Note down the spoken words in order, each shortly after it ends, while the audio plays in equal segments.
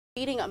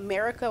Feeding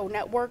America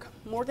network,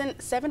 more than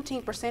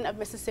 17% of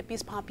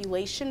Mississippi's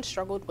population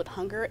struggled with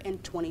hunger in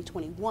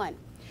 2021.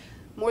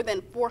 More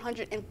than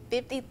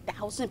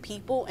 450,000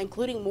 people,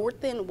 including more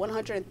than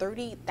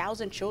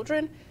 130,000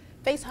 children,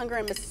 face hunger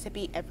in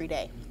Mississippi every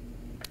day.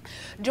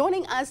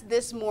 Joining us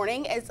this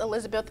morning is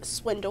Elizabeth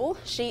Swindell.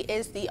 She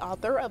is the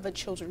author of a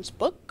children's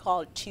book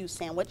called Two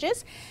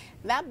Sandwiches.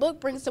 That book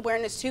brings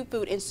awareness to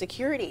food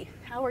insecurity.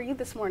 How are you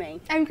this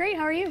morning? I'm great.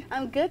 How are you?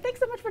 I'm good. Thanks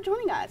so much for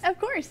joining us. Of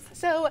course.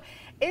 So,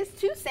 is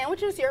Two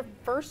Sandwiches your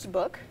first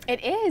book?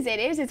 It is. It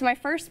is. It's my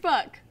first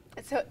book.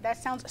 So that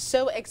sounds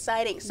so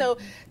exciting. So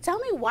tell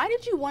me, why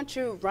did you want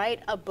to write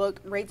a book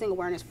raising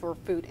awareness for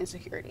food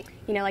insecurity?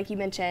 You know, like you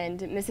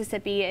mentioned,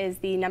 Mississippi is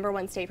the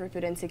 #1 state for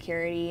food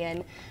insecurity,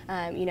 and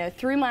you know,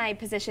 through my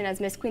position as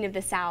Miss Queen of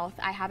the South,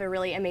 I have a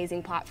really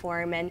amazing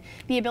platform and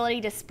the ability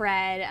to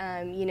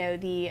spread, you know,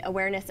 the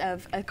awareness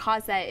of a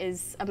cause that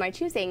is of my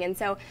choosing. And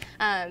so,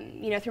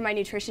 you know, through my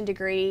nutrition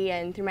degree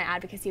and through my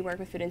advocacy work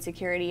with food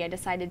insecurity, I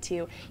decided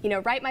to, you know,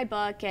 write my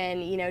book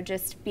and, you know,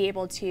 just be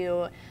able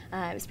to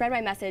spread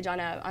my message on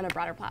a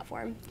broader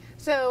platform.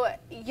 So,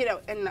 you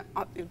know, and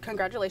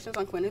congratulations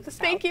on Queen of the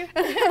South. Thank you.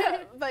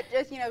 But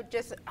just, you know,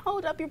 just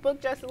hold up your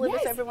book just a little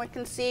bit so everyone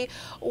can see.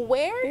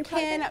 Where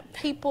can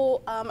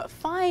people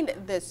find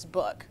this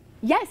book?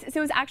 Yes,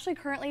 so it's actually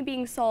currently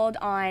being sold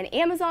on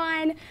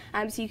Amazon,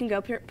 so you can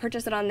go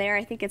purchase it on there.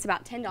 I think it's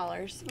about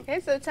 $10. Okay,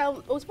 so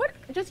tell us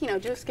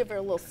just give her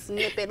a little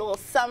snippet, a little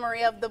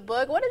summary of the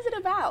book. What is it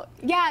about?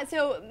 Yeah,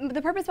 so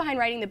the purpose behind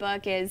writing the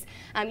book is,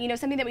 you know,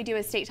 something that we do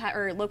as state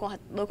or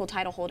local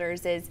title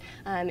holders is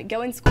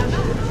go in school.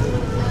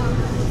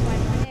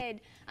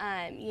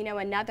 You know,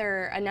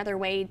 another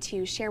way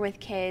to share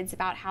with kids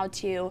about how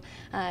to,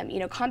 you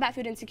know, combat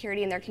food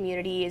insecurity in their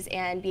communities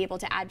and be able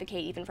to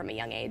advocate even from a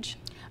young age.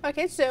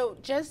 Okay, so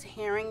just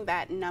hearing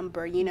that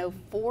number, you know,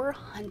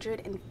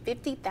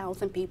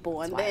 450,000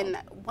 people and then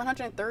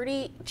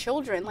 130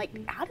 children, like,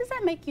 how does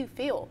that make you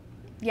feel?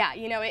 Yeah,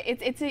 you know,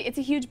 it's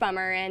a huge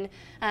bummer, and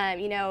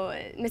you know,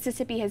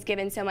 Mississippi has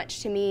given so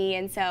much to me,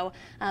 and so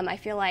I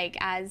feel like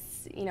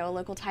as, you know, a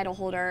local title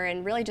holder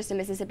and really just a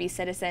Mississippi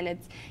citizen,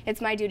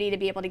 it's my duty to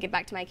be able to give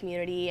back to my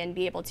community and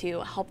be able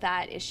to help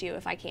that issue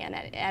if I can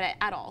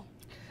at all.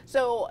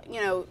 So,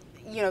 you know,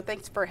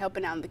 thanks for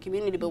helping out in the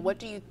community, but what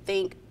do you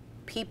think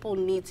people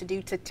need to do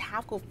to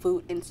tackle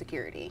food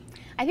insecurity?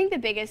 I think the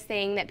biggest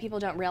thing that people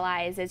don't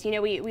realize is, you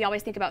know, we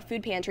always think about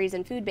food pantries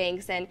and food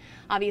banks, and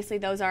obviously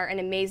those are an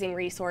amazing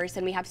resource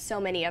and we have so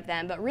many of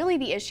them, but really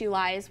the issue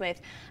lies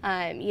with,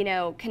 you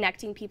know,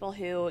 connecting people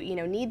who, you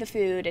know, need the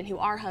food and who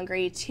are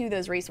hungry to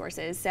those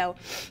resources. So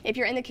if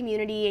you're in the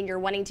community and you're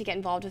wanting to get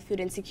involved with food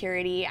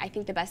insecurity, I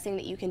think the best thing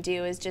that you can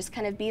do is just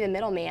kind of be the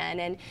middleman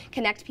and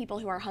connect people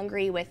who are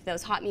hungry with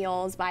those hot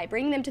meals by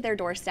bringing them to their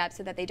doorstep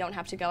so that they don't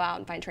have to go out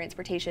and find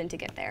transportation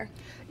to get there.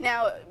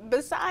 Now,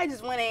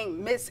 besides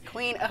winning Miss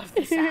Queen of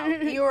the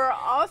South, you are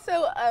also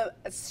a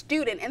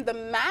student in the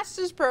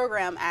master's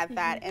program at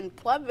that in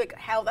public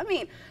health. I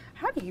mean,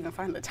 how do you even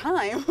find the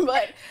time?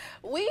 But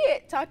we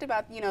talked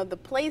about, you know, the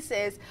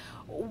places.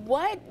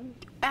 What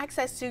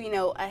access to, you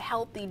know, a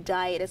healthy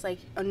diet is like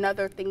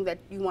another thing that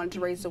you wanted to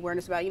raise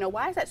awareness about. You know,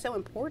 why is that so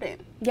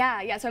important?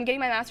 Yeah, so I'm getting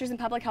my master's in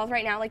public health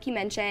right now, like you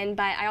mentioned,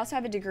 but I also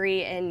have a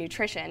degree in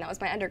nutrition. That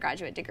was my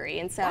undergraduate degree,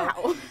 and so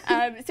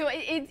so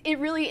it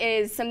really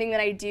is something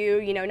that I do,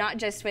 you know, not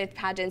just with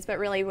pageants, but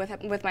really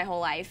with my whole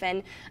life.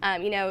 And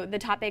you know, the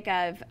topic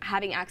of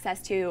having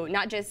access to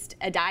not just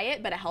a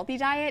diet, but a healthy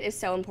diet is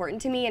so important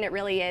to me, and it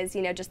really is,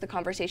 you know, just the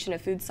conversation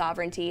of food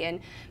sovereignty and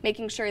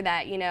making sure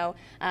that, you know,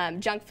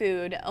 junk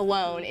food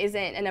alone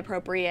isn't an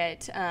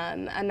appropriate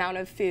amount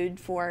of food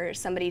for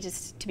somebody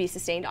to be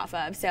sustained off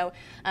of. So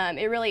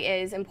it really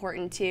is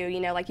important to, you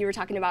know, like you were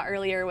talking about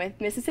earlier with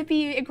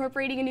Mississippi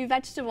incorporating a new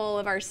vegetable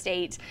of our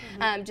state,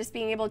 just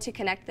being able to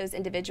connect those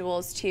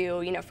individuals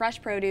to, you know,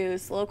 fresh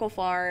produce, local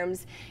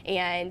farms,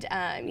 and,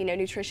 you know,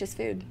 nutritious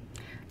food.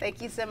 Thank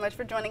you so much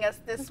for joining us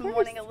this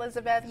morning,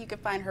 Elizabeth. You can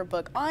find her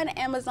book on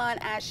Amazon,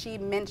 as she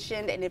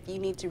mentioned, and if you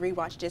need to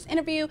rewatch this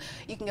interview,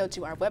 you can go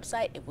to our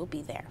website. It will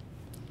be there.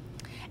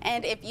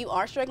 And if you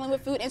are struggling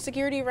with food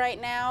insecurity right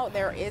now,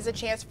 there is a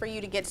chance for you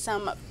to get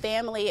you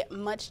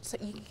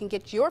can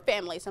get your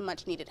family some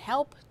much needed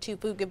help. 2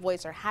 food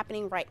giveaways are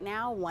happening right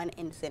now. One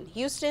is in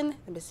Houston,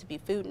 the Mississippi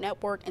Food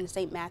Network, and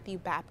St. Matthew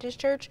Baptist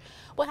Church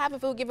will have a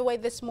food giveaway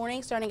this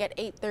morning starting at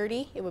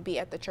 8:30. It will be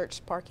at the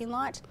church parking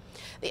lot.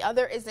 The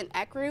other is in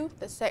Ecru.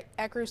 The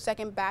Ecru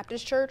Second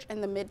Baptist Church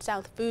and the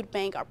Mid-South Food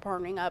Bank are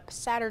partnering up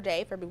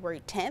Saturday,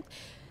 February 10th.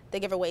 The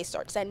giveaway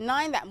starts at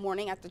 9 that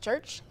morning at the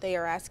church. They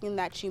are asking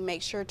that you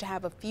make sure to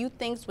have a few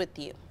things with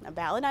you: a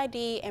valid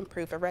ID and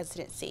proof of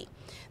residency.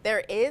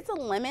 There is a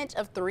limit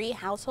of 3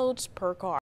 households per car.